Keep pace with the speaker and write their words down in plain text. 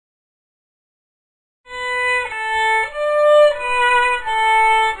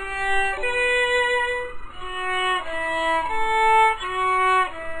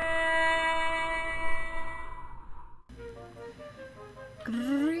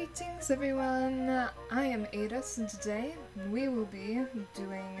Greetings everyone, I am Adis and today we will be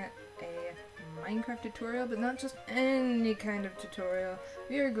doing a Minecraft tutorial, but not just any kind of tutorial.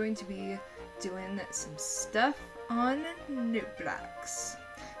 We are going to be doing some stuff on Noteblocks.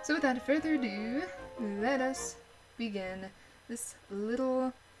 So without further ado, let us begin this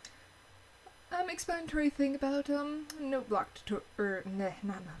little explanatory thing about Noteblock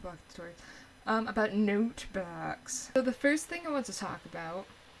about Noteblocks. So the first thing I want to talk about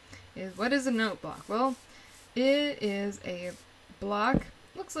is, what is a Noteblock? Well, it is a block,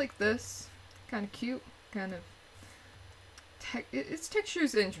 looks like this, kind of cute, kind of, its texture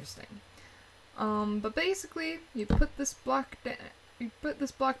is interesting. But basically, you put this block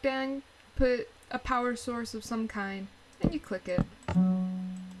down, put a power source of some kind, and you click it.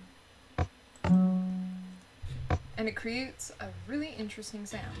 And it creates a really interesting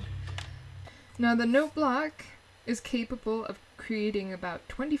sound. Now the Noteblock is capable of creating about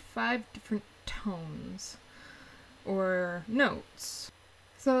 25 different tones, or notes.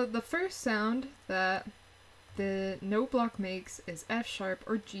 So the first sound that the Noteblock makes is F sharp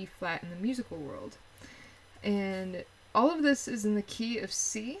or G flat in the musical world. And all of this is in the key of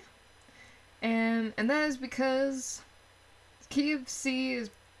C, and that is because the key of C is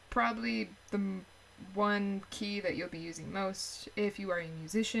probably the one key that you'll be using most if you are a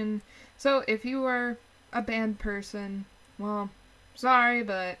musician. So if you are a band person, well, sorry,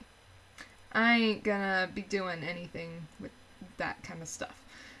 but I ain't gonna be doing anything with that kind of stuff.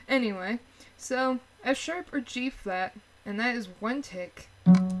 Anyway, so F sharp or G flat, and that is one tick,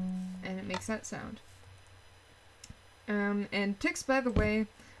 and it makes that sound. And ticks, by the way,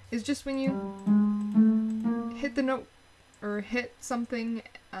 is just when you hit the note or hit something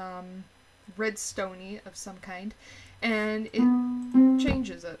redstone-y of some kind, and it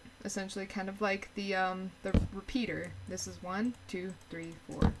changes it, essentially, kind of like the repeater. This is 1, 2, 3,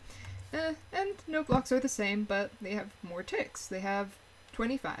 4. And Noteblocks are the same, but they have more ticks. They have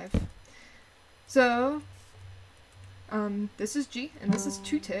 25. So, this is G, and this is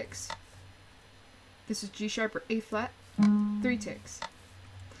 2 ticks. This is G sharp or A flat, 3 ticks.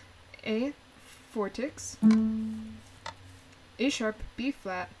 A, 4 ticks. A sharp, B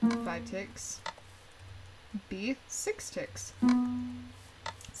flat, 5 ticks. B, 6 ticks.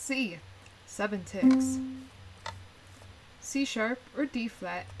 C, 7 ticks. C sharp or D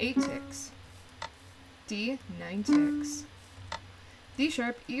flat, 8 ticks. D, 9 ticks. D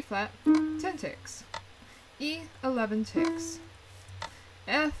sharp, E flat, 10 ticks. E, 11 ticks.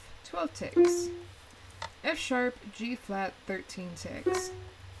 F, 12 ticks. F sharp, G flat, 13 ticks.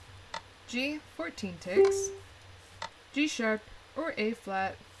 G, 14 ticks. G sharp or A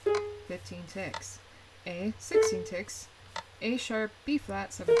flat, 15 ticks. A, 16 ticks. A sharp, B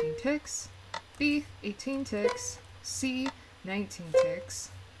flat, 17 ticks. B, 18 ticks. C, 19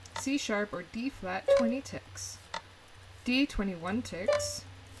 ticks. C sharp or D flat, 20 ticks. D, 21 ticks.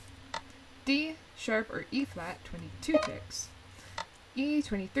 D sharp or E flat, 22 ticks. E,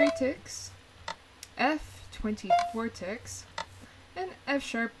 23 ticks. F, 24 ticks. And F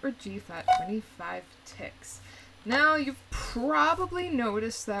sharp or G flat, 25 ticks. Now, you've probably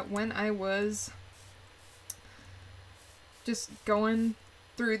noticed that when I was just going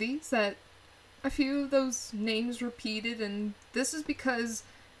through these, that a few of those names repeated, and this is because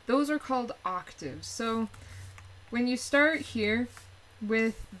those are called octaves. So, when you start here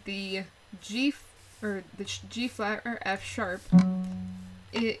with the G flat or F sharp,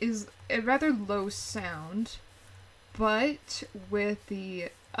 it is a rather low sound, but with the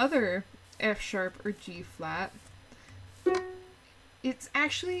other F sharp or G flat, it's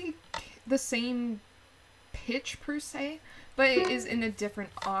actually the same pitch per se, but it is in a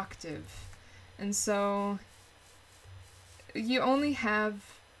different octave. And so you only have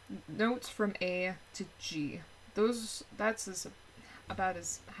notes from A to G. That's about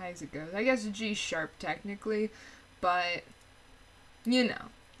as high as it goes. I guess G sharp technically, but you know,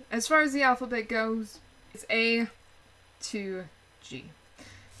 as far as the alphabet goes, it's A to G.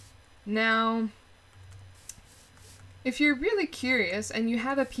 Now, if you're really curious and you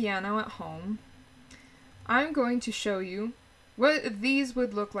have a piano at home, I'm going to show you what these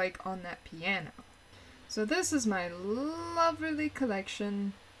would look like on that piano. So this is my lovely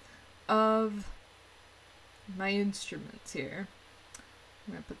collection of my instruments here.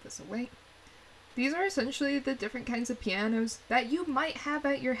 I'm going to put this away. These are essentially the different kinds of pianos that you might have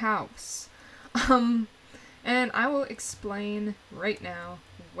at your house. And I will explain right now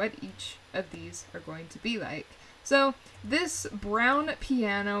what each of these are going to be like. So, this brown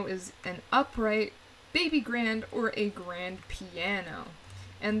piano is an upright baby grand or a grand piano.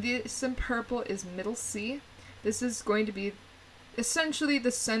 And this in purple is middle C. This is going to be essentially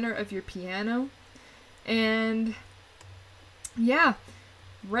the center of your piano. And yeah,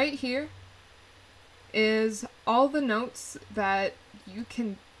 right here is all the notes that you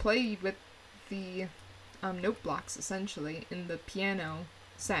can play with the note blocks, essentially, in the piano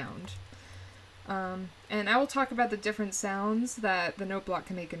sound. And I will talk about the different sounds that the note block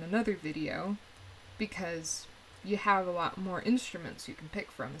can make in another video, because you have a lot more instruments you can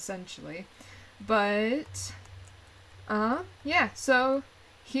pick from, essentially. But, yeah, so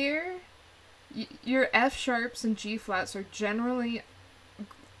here, your F sharps and G flats are generally,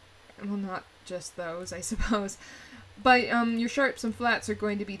 well, not just those, I suppose, but your sharps and flats are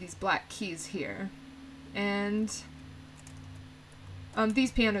going to be these black keys here. And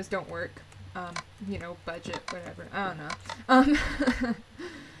these pianos don't work. You know, budget, whatever. I don't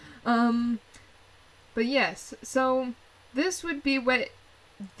know. But yes, so this would be what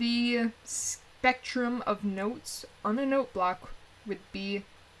the spectrum of notes on a note block would be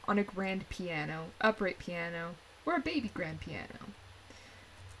on a grand piano, upright piano, or a baby grand piano.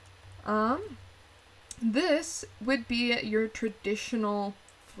 This would be your traditional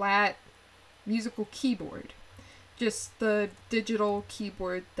flat musical keyboard. Just the digital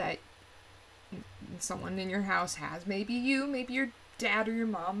keyboard that someone in your house has. Maybe you, maybe your dad or your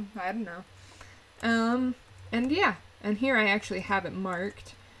mom, I don't know. And yeah, and here I actually have it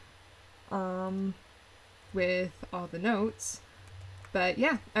marked, with all the notes. But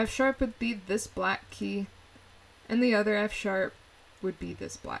yeah, F sharp would be this black key, and the other F sharp would be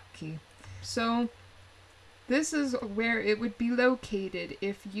this black key. So this is where it would be located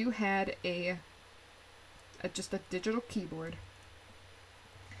if you had just a digital keyboard.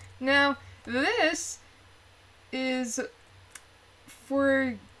 Now, this is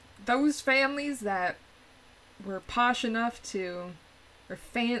for those families that were posh enough to, or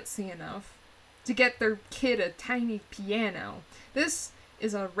fancy enough, to get their kid a tiny piano. This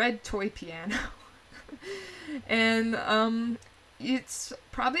is a red toy piano. And, it's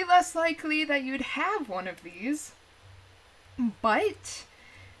probably less likely that you'd have one of these. But,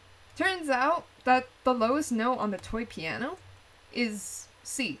 turns out that the lowest note on the toy piano is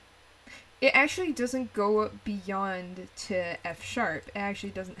C. It actually doesn't go beyond to F sharp. It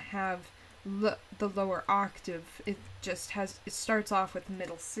actually doesn't have the lower octave. It just has, it starts off with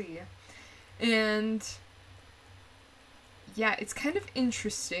middle C. And yeah, it's kind of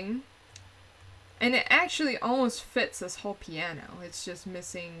interesting. And it actually almost fits this whole piano. It's just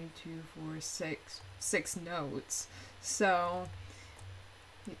missing 2, 4, 6 notes. So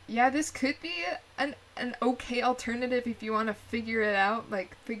yeah, this could be an okay alternative if you want to figure it out,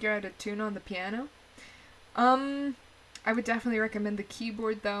 like figure out a tune on the piano. I would definitely recommend the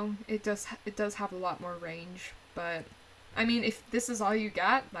keyboard though. It does have a lot more range, but I mean, if this is all you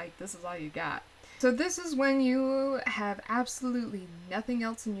got, like this is all you got. So this is when you have absolutely nothing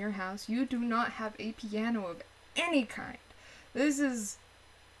else in your house. You do not have a piano of any kind. This is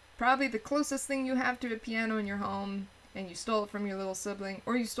probably the closest thing you have to a piano in your home, and you stole it from your little sibling,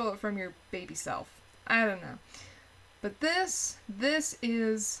 or you stole it from your baby self. I don't know. But this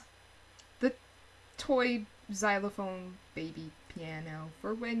is the toy xylophone baby piano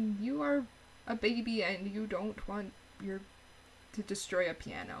for when you are a baby and you don't want to destroy a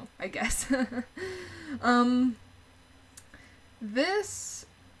piano, I guess. This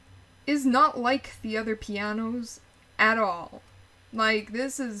is not like the other pianos at all. Like,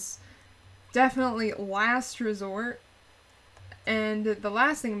 this is definitely last resort. And the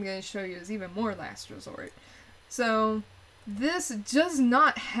last thing I'm going to show you is even more last resort. So, this does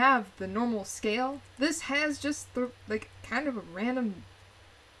not have the normal scale. This has just the, like, kind of a random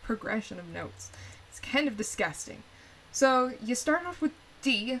progression of notes. It's kind of disgusting. So, you start off with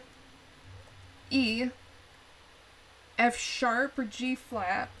D, E, F sharp or G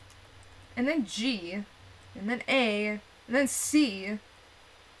flat, and then G, and then A, and then C, and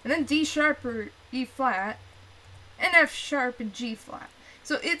then D sharp or E flat, and F sharp and G flat.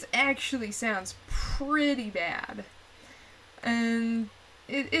 So it actually sounds pretty bad. And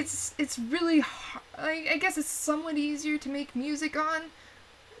it's really hard. I guess it's somewhat easier to make music on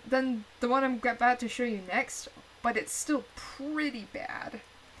than the one I'm about to show you next, but it's still pretty bad.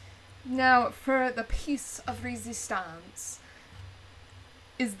 Now, for the piece of resistance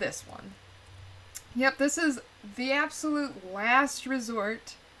is this one. Yep, this is the absolute last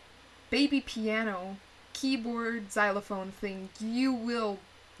resort baby piano keyboard xylophone thing you will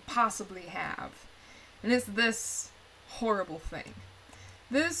possibly have. And it's this horrible thing.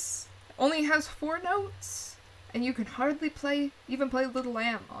 This only has 4 notes, and you can hardly even play Little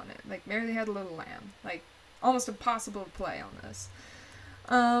Lamb on it. Like, Mary Had a Little Lamb. Like, almost impossible to play on this.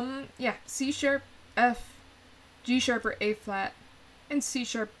 Yeah, C sharp, F, G sharp or A flat, and C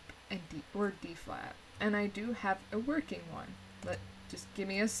sharp and D or D flat. And I do have a working one. Just give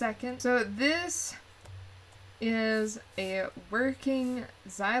me a second. So this is a working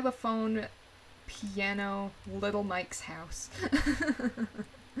xylophone piano, Little Mike's house.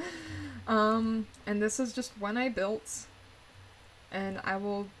 And this is just one I built, and I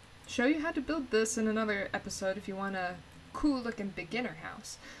will show you how to build this in another episode if you want a cool looking beginner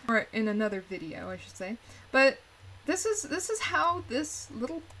house, or in another video I should say. But this is how this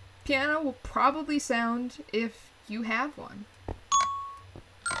little piano will probably sound if you have one.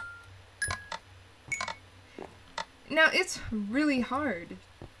 Now it's really hard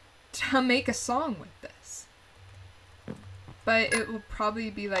to make a song with this, but it will probably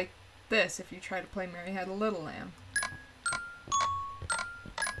be like this if you try to play Mary Had a Little Lamb.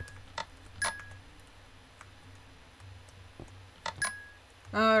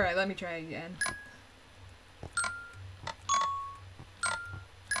 Alright, let me try again.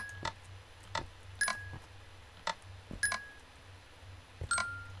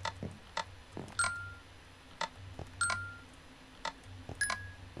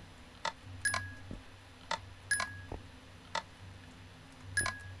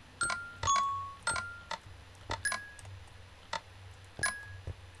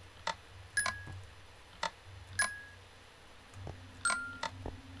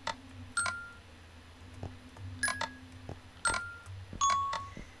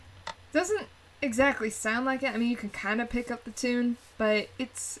 Doesn't exactly sound like it. I mean, you can kind of pick up the tune, but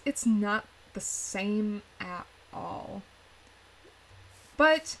it's not the same at all.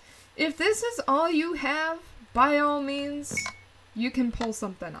 But if this is all you have, by all means, you can pull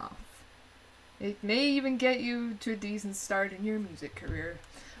something off. It may even get you to a decent start in your music career.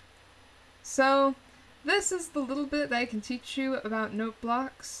 So, this is the little bit that I can teach you about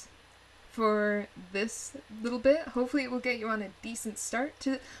Noteblocks for this little bit. Hopefully it will get you on a decent start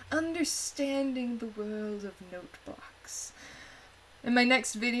to understanding the world of Noteblocks. In my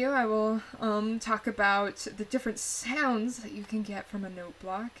next video I will talk about the different sounds that you can get from a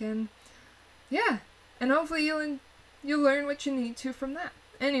Noteblock, and yeah, and hopefully you'll learn what you need to from that.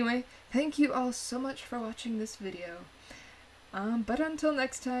 Anyway, thank you all so much for watching this video. But until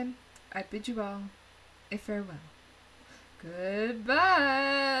next time, I bid you all a farewell.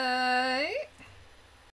 Goodbye!